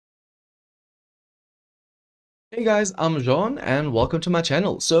Hey guys, I'm John and welcome to my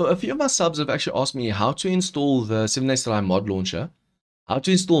channel. So a few of my subs have actually asked me how to install the 7 Days to Die mod launcher, how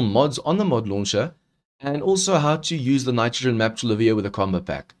to install mods on the mod launcher, and also how to use the nitrogen map to Livia with a combo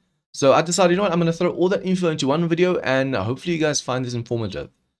pack. So I decided, you know what, I'm going to throw all that info into one video and hopefully you guys find this informative.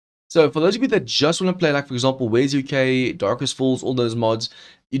 So for those of you that just want to play, like for example, Where's UK, Darkest Falls, all those mods,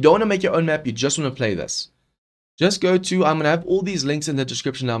 you don't want to make your own map, you just want to play this. Just go to, I'm going to have all these links in the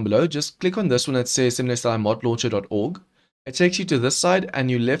description down below. Just click on this one that says modlauncher.org. It takes you to this side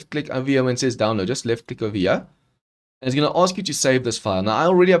and you left click over here when it says download. Just left click over here. And it's going to ask you to save this file. Now I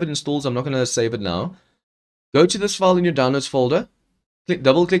already have it installed, so I'm not going to save it now. Go to this file in your downloads folder.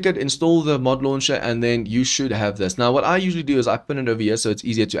 Double click it, install the mod launcher, and then you should have this. Now what I usually do is I pin it over here so it's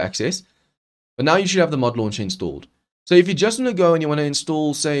easier to access. But now you should have the mod launcher installed. So if you just want to go and you want to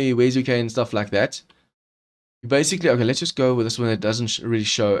install, say, Where's UK and stuff like that, basically, okay, let's just go with this one that doesn't really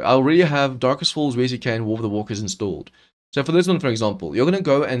show. I already have Darkest Falls, Where's UK, and War of the Walkers installed. So for this one, for example, you're going to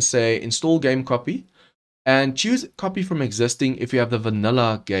go and say install game copy and choose copy from existing if you have the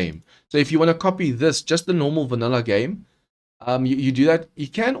vanilla game. So if you want to copy this, just the normal vanilla game, you do that. You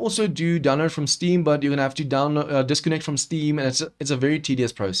can also do download from Steam, but you're going to have to download, disconnect from Steam, and it's a very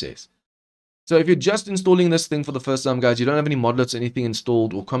tedious process. So if you're just installing this thing for the first time, guys, you don't have any modlets, anything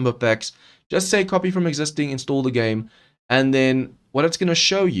installed, or combo packs, just say copy from existing, install the game, and then what it's going to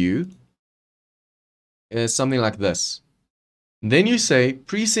show you is something like this. Then you say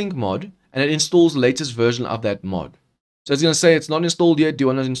pre-sync mod, and it installs the latest version of that mod. So it's going to say it's not installed yet. Do you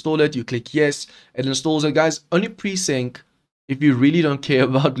want to install it? You click yes. It installs it, guys. Only pre-sync if you really don't care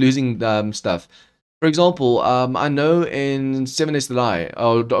about losing stuff. For example, I know in 7 Days to Die,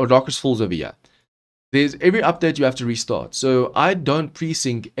 or Darkest Falls over here, there's every update you have to restart. So I don't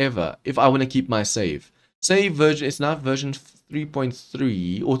pre-sync ever if I want to keep my save. Say version, it's now version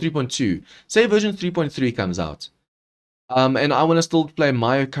 3.3 or 3.2. Say version 3.3 comes out. And I want to still play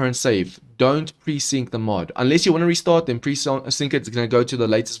my current save. Don't pre-sync the mod. Unless you want to restart, then pre-sync it. It's going to go to the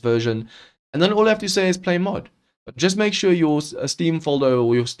latest version. And then all I have to say is play mod. But just make sure your Steam folder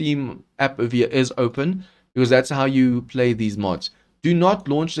or your Steam app over here is open, because that's how you play these mods. Do not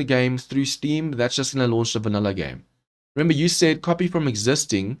launch the game through Steam. That's just going to launch the vanilla game. Remember, you said copy from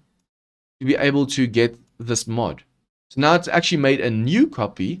existing to be able to get this mod. So now it's actually made a new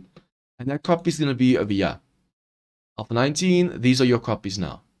copy, and that copy is going to be over here. Alpha 19, these are your copies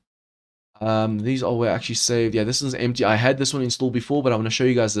now. These are where actually saved. Yeah, this is empty. I had this one installed before, but I'm going to show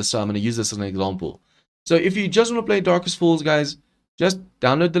you guys this, so I'm going to use this as an example. So if you just want to play Darkest Falls, guys, just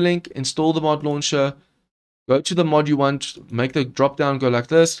download the link, install the mod launcher, go to the mod you want, make the drop down go like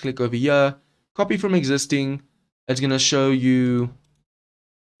this, click over here, copy from existing. It's going to show you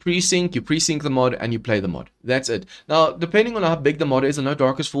pre-sync, you pre-sync the mod, and you play the mod. That's it. Now, depending on how big the mod is, I know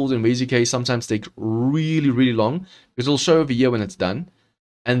Darkest Falls and Where's UK sometimes take really, really long, because it'll show over here when it's done,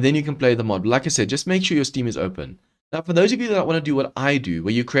 and then you can play the mod. Like I said, just make sure your Steam is open. Now, for those of you that want to do what I do,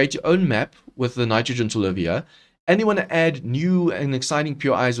 where you create your own map with the nitrogen tool over here, and you want to add new and exciting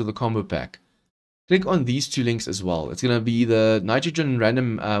POIs with a combo pack, click on these two links as well. It's going to be the nitrogen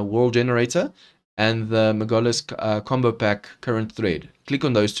random world generator and the Megalis combo pack current thread. Click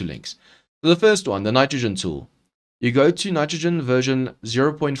on those two links. So the first one, the nitrogen tool. You go to nitrogen version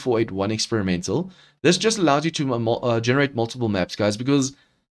 0.481 experimental. This just allows you to generate multiple maps, guys, because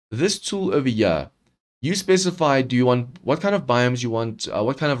this tool over here, you specify, do you want, what kind of biomes you want,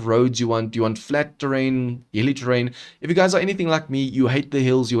 what kind of roads you want, do you want flat terrain, hilly terrain? If you guys are anything like me, you hate the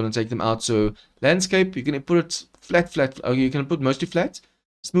hills, you want to take them out. So landscape, you can put it flat, you can put mostly flat,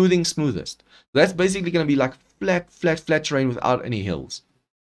 smoothing, smoothest. That's basically going to be like flat terrain without any hills.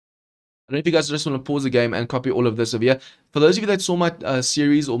 I don't know if you guys just want to pause the game and copy all of this over here. For those of you that saw my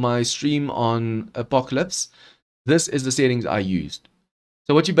series or my stream on Apocalypse, this is the settings I used.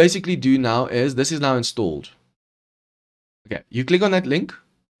 So what you basically do now is, this is now installed. Okay, you click on that link.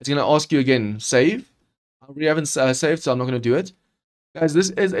 It's going to ask you again, save. I already haven't saved, so I'm not going to do it. Guys, this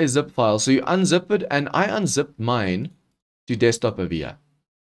is a zip file. So you unzip it, and I unzipped mine to desktop over here.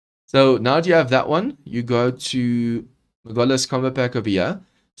 So now that you have that one, you go to Megalis combo pack over here.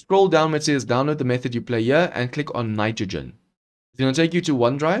 Scroll down where it says download the method you play here, and click on nitrogen. It's going to take you to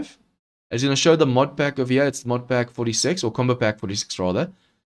OneDrive. It's going to show the mod pack over here. It's mod pack 46, or combo pack 46 rather.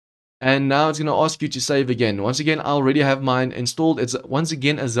 And now it's going to ask you to save again. Once again, I already have mine installed. It's once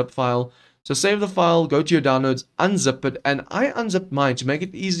again a zip file. So save the file, go to your downloads, unzip it. And I unzipped mine to make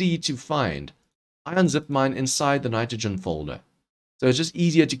it easy to find. I unzipped mine inside the nitrogen folder. So it's just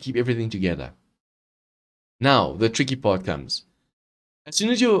easier to keep everything together. Now, the tricky part comes. As soon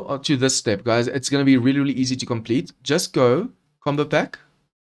as you're to this step, guys, it's going to be really, really easy to complete. Just go, combo pack.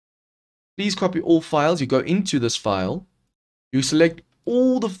 please copy all files. You go into this file. You select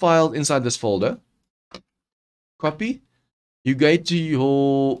all the files inside this folder. Copy. You go to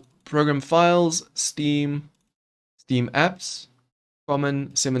your program files, Steam apps,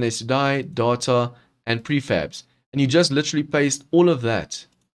 common, 7 days to die, data, and prefabs. And you just literally paste all of that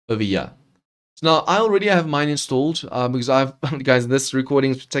over here. So now I already have mine installed because guys, this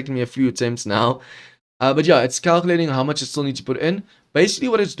recording is taking me a few attempts now. But yeah, it's calculating how much I still need to put in. Basically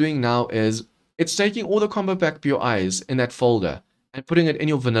what it's doing now is it's taking all the ComboPack POIs in that folder and putting it in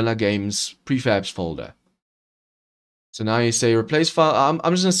your vanilla games prefabs folder. So now you say replace file.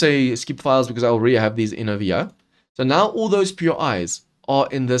 I'm just going to say skip files because I already have these in over here. So now all those POIs are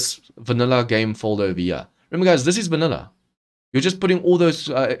in this vanilla game folder over here. Remember guys, this is vanilla. You're just putting all those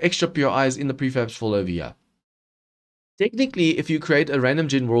extra POIs in the prefabs folder over here. Technically, if you create a random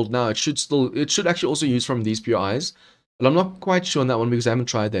gen world now, it should actually also use from these POIs. But I'm not quite sure on that one because I haven't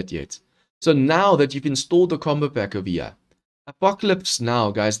tried that yet. So now that you've installed the ComboPack over here, Apocalypse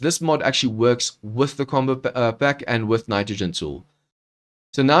Now, guys, this mod actually works with the ComboPack and with Nitrogen tool.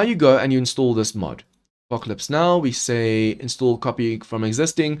 So now you go and you install this mod. Apocalypse Now, we say install copy from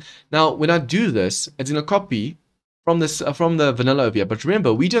existing. Now, when I do this, it's going to copy from this from the vanilla over here. But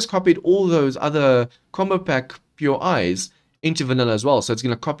remember, we just copied all those other ComboPack POIs into vanilla as well. So it's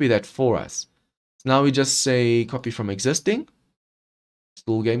going to copy that for us. So now we just say copy from existing,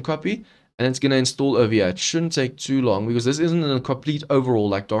 install game copy, and it's going to install over here. It shouldn't take too long because this isn't a complete overall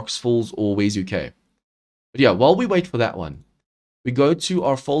like Dark Falls or Ways UK. But yeah, while we wait for that one, we go to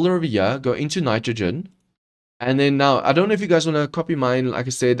our folder over here, go into Nitrogen. And then now, I don't know if you guys want to copy mine. Like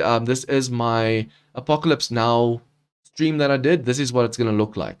I said, this is my Apocalypse Now stream that I did. This is what it's going to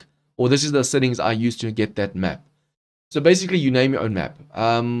look like. Or this is the settings I used to get that map. So basically, you name your own map.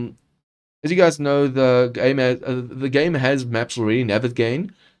 As you guys know, the game has maps already. Navigate,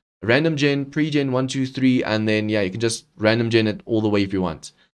 random gen, pre-gen 1, 2, 3, and then yeah, you can just random gen it all the way if you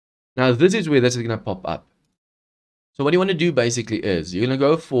want. Now, this is where this is going to pop up. So what you want to do basically is you're going to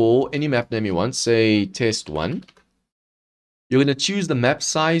go for any map name you want, say test 1. You're going to choose the map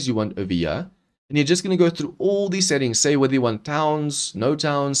size you want over here. And you're just going to go through all these settings, say whether you want towns, no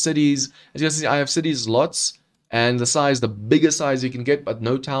towns, cities. As you can see, I have cities lots. And the size, the bigger size you can get, but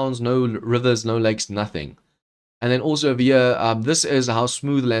no towns, no rivers, no lakes, nothing. And then also over here, this is how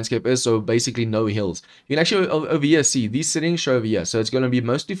smooth the landscape is. So basically no hills. You can actually over here see these settings show over here. So it's going to be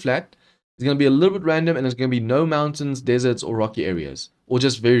mostly flat. It's going to be a little bit random, and there's going to be no mountains, deserts, or rocky areas, or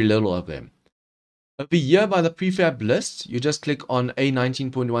just very little of them. Over here by the prefab list, you just click on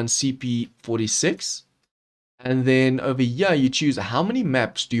A19.1 CP46. And then over here, you choose how many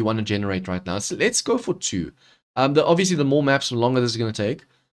maps do you want to generate right now. So let's go for 2. Obviously, the more maps, the longer this is going to take.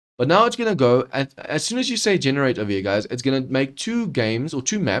 But now it's going to go, as soon as you say generate over here, guys, it's going to make 2 games or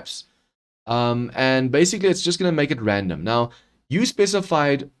 2 maps. And basically, it's just going to make it random. Now, you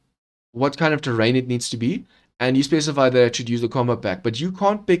specified what kind of terrain it needs to be, and you specify that it should use the ComboPack, but you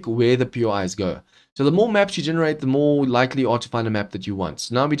can't pick where the POIs go. So the more maps you generate, the more likely you are to find a map that you want.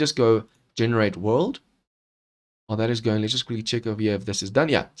 So now we just go generate world. Oh, that is going. Let's just quickly check over here if this is done.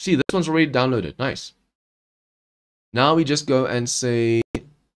 Yeah, see, this one's already downloaded. Nice. Now we just go and say,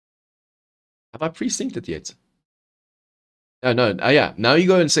 have I pre-synced it yet? No, yeah. Now you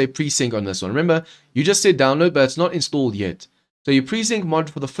go and say pre-sync on this one. Remember, you just said download, but it's not installed yet. So you pre-sync mod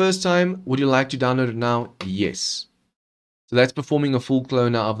for the first time. Would you like to download it now? Yes. So that's performing a full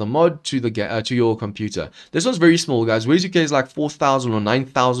clone now of the mod to your computer. This one's very small, guys. Ways UK is like 4,000 or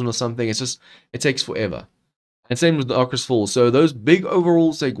 9,000 or something. It's just, it takes forever. And same with the Dark Falls. So those big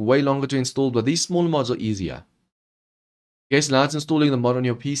overalls take way longer to install, but these smaller mods are easier. Okay, so now it's installing the mod on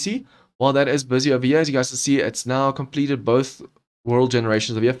your PC. While that is busy over here, as you guys can see, it's now completed both world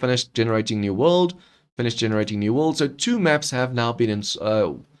generations over here. Finished generating new world. Finished generating new world. So 2 maps have now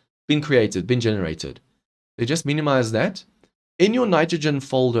been created, been generated. So just minimize that. In your Nitrogen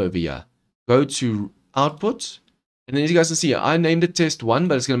folder over here, go to output. And then as you guys can see, I named it test 1,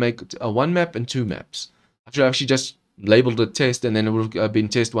 but it's going to make a 1 map and 2 maps. I should actually just labeled it test, and then it would have been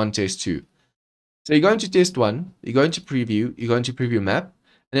test 1, test 2. So you go into test 1, you go into preview, you go into preview map,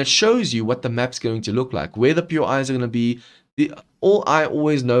 and it shows you what the map's going to look like, where the POIs are going to be. All I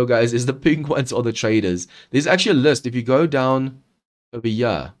always know, guys, is the pink ones are the traders. There's actually a list. If you go down over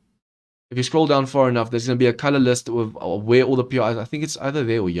here, if you scroll down far enough, there's going to be a color list of where all the POIs, I think it's either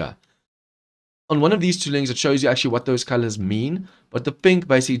there or here. On one of these 2 links, it shows you actually what those colors mean. But the pink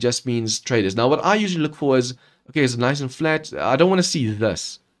basically just means traders. Now, what I usually look for is, okay, it's nice and flat. I don't want to see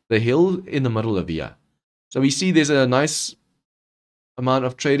this, the hill in the middle of here. So we see there's a nice amount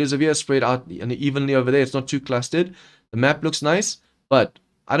of traders over here spread out evenly over there. It's not too clustered. The map looks nice, but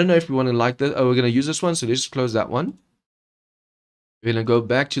I don't know if we want to like this. Oh, we're going to use this one. So let's just close that one. We're going to go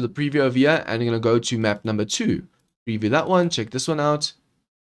back to the preview over here, and we're going to go to map number 2. Preview that one. Check this one out.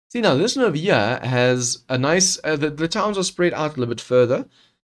 See, now this one over here has a nice, the towns are spread out a little bit further.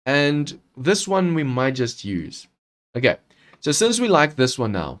 And this one we might just use. Okay, so since we like this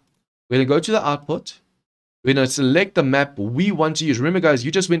one now, we're going to go to the output. We're going to select the map we want to use. Remember, guys, you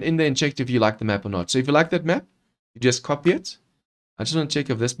just went in there and checked if you like the map or not. So if you like that map, you just copy it. I just want to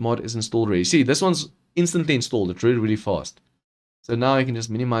check if this mod is installed already. See, this one's instantly installed. It's really, really fast. So now you can just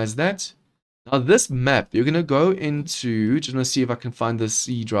minimize that. Now this map, you're going to go into, just want to see if I can find the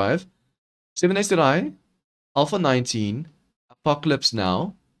C drive. 7days Alpha 19, Apocalypse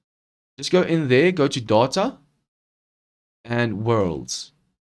Now. Just go in there, go to Data, and Worlds.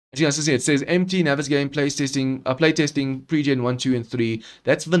 As you guys can see, it says empty, navigate, playtesting, pre-gen 1, 2, and 3.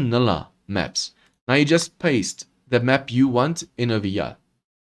 That's vanilla maps. Now you just paste the map you want in over here.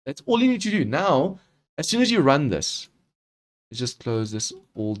 That's all you need to do. Now, as soon as you run this, let's just close this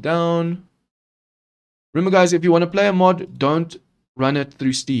all down. Remember, guys, if you want to play a mod, don't run it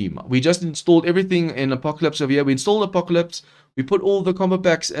through Steam. We just installed everything in Apocalypse over here. We installed Apocalypse. We put all the combo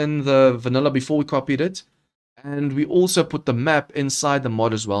packs in the vanilla before we copied it. And we also put the map inside the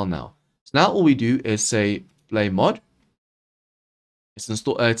mod as well now. So now all we do is say play mod.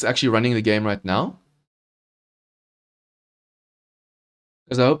 It's actually running the game right now.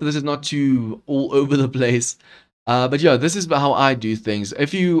 Because I hope this is not too all over the place. But yeah, this is how I do things.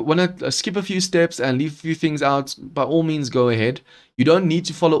 If you want to skip a few steps and leave a few things out, by all means go ahead. You don't need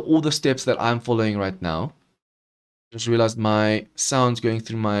to follow all the steps that I'm following right now. Just realized my sound's going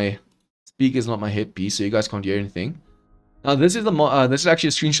through my speakers, not my headpiece, so you guys can't hear anything. Now this is this is actually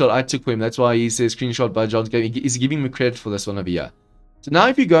a screenshot I took for him. That's why he says screenshot by John's game. He's giving me credit for this one over here. So now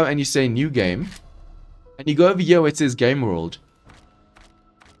if you go and you say new game, and you go over here where it says game world,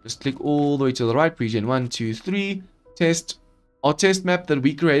 just click all the way to the right. Pre-gen 1, 2, 3. Test. Our test map that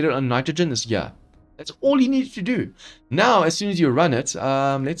we created on nitrogen is here. That's all you need to do. Now, as soon as you run it,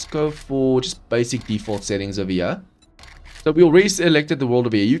 let's go for just basic default settings over here. So we already selected the world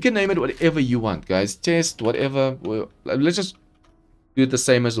over here. You can name it whatever you want, guys. Test, whatever. Well, let's just do it the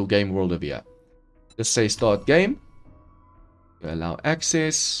same as the game world over here. Just say start game. Allow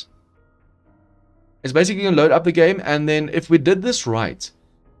access. It's basically going to load up the game. And then if we did this right,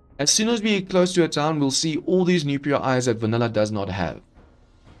 as soon as we get close to a town, we'll see all these new POIs that vanilla does not have.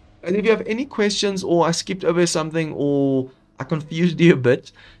 And if you have any questions, or I skipped over something, or I confused you a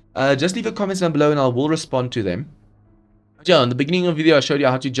bit, just leave a comment down below and I will respond to them. Yeah, in the beginning of the video, I showed you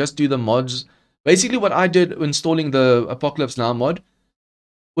how to just do the mods. Basically, what I did installing the Apocalypse Now mod,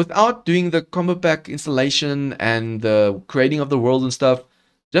 without doing the ComboPack installation and the creating of the world and stuff,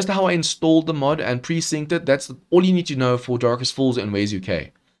 just how I installed the mod and pre-synced it, that's all you need to know for Darkest Falls and Ways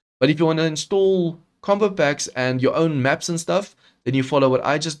UK. But if you want to install combo packs and your own maps and stuff, then you follow what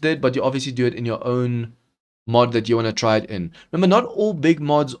I just did, but you obviously do it in your own mod that you want to try it in. Remember, not all big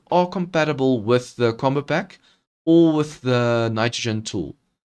mods are compatible with the combo pack or with the nitrogen tool.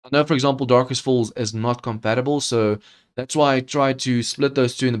 I know, for example, Darkest Falls is not compatible, so that's why I tried to split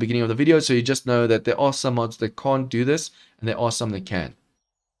those two in the beginning of the video, so you just know that there are some mods that can't do this, and there are some that can.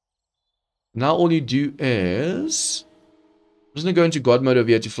 Now all you do is, I'm just going to go into God mode over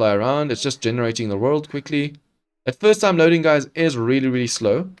here to fly around. It's just generating the world quickly. At first time loading, guys, is really, really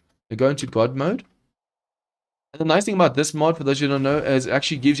slow. You go into God mode. And the nice thing about this mod, for those who don't know, is it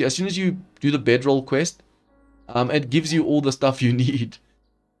actually gives you, as soon as you do the bedroll quest, it gives you all the stuff you need.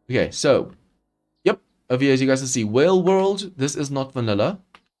 Okay, so, yep, over here, as you guys can see, Whale World. This is not vanilla.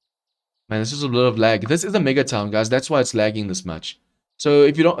 Man, this is a lot of lag. This is a mega town, guys. That's why it's lagging this much. So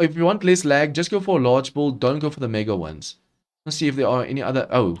if you want less lag, just go for a large build. Don't go for the mega ones. Let's see if there are any other.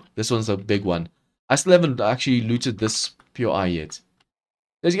 Oh, this one's a big one. I still haven't actually looted this POI yet.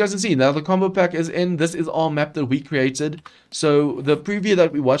 As you guys can see, now the combo pack is in. This is our map that we created. So the preview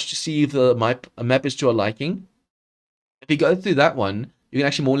that we watched to see if the map is to our liking. If you go through that one, you can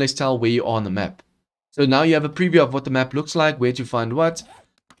actually more or less tell where you are on the map. So now you have a preview of what the map looks like, where to find what.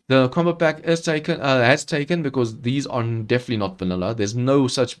 The combo pack is taken, has taken, because these are definitely not vanilla. There's no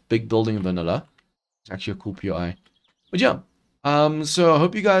such big building in vanilla. It's actually a cool POI. But yeah, so I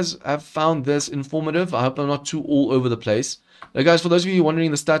hope you guys have found this informative. I hope I'm not too all over the place. Now guys, for those of you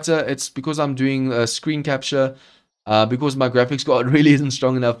wondering the stutter, it's because I'm doing a screen capture, because my graphics card really isn't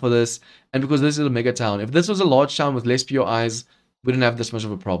strong enough for this, and because this is a mega town. If this was a large town with less POIs, we didn't have this much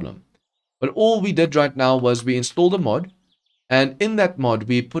of a problem. But all we did right now was we installed a mod, and in that mod,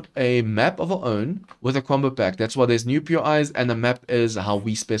 we put a map of our own with a combo pack. That's why there's new POIs, and the map is how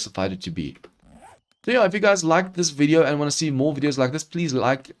we specified it to be. So yeah, if you guys like this video and want to see more videos like this, please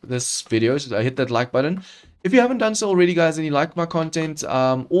like this video. So hit that like button. If you haven't done so already, guys, and you like my content,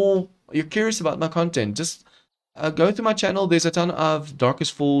 or you're curious about my content, just go to my channel. There's a ton of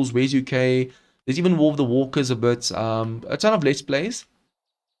Darkest Falls, Where's UK. There's even War of the Walkers a bit. A ton of Let's Plays.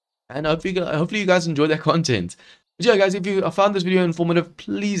 And hopefully you guys enjoy that content. But yeah, guys, if you found this video informative,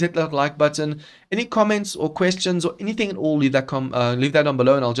 please hit that like button. Any comments or questions or anything at all, leave that down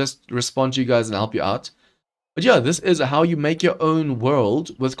below, and I'll just respond to you guys and help you out. But yeah, this is how you make your own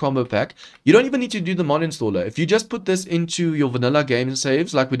world with ComboPack. You don't even need to do the mod installer. If you just put this into your vanilla game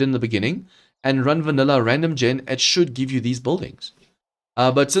saves like we did in the beginning and run vanilla random gen, it should give you these buildings.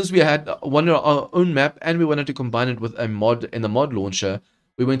 But since we had our own map and we wanted to combine it with a mod in the mod launcher,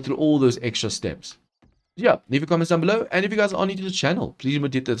 we went through all those extra steps. Yeah, leave your comments down below. And if you guys are new to the channel, please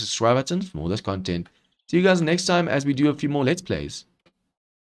hit the subscribe button for more of this content. See you guys next time as we do a few more Let's Plays.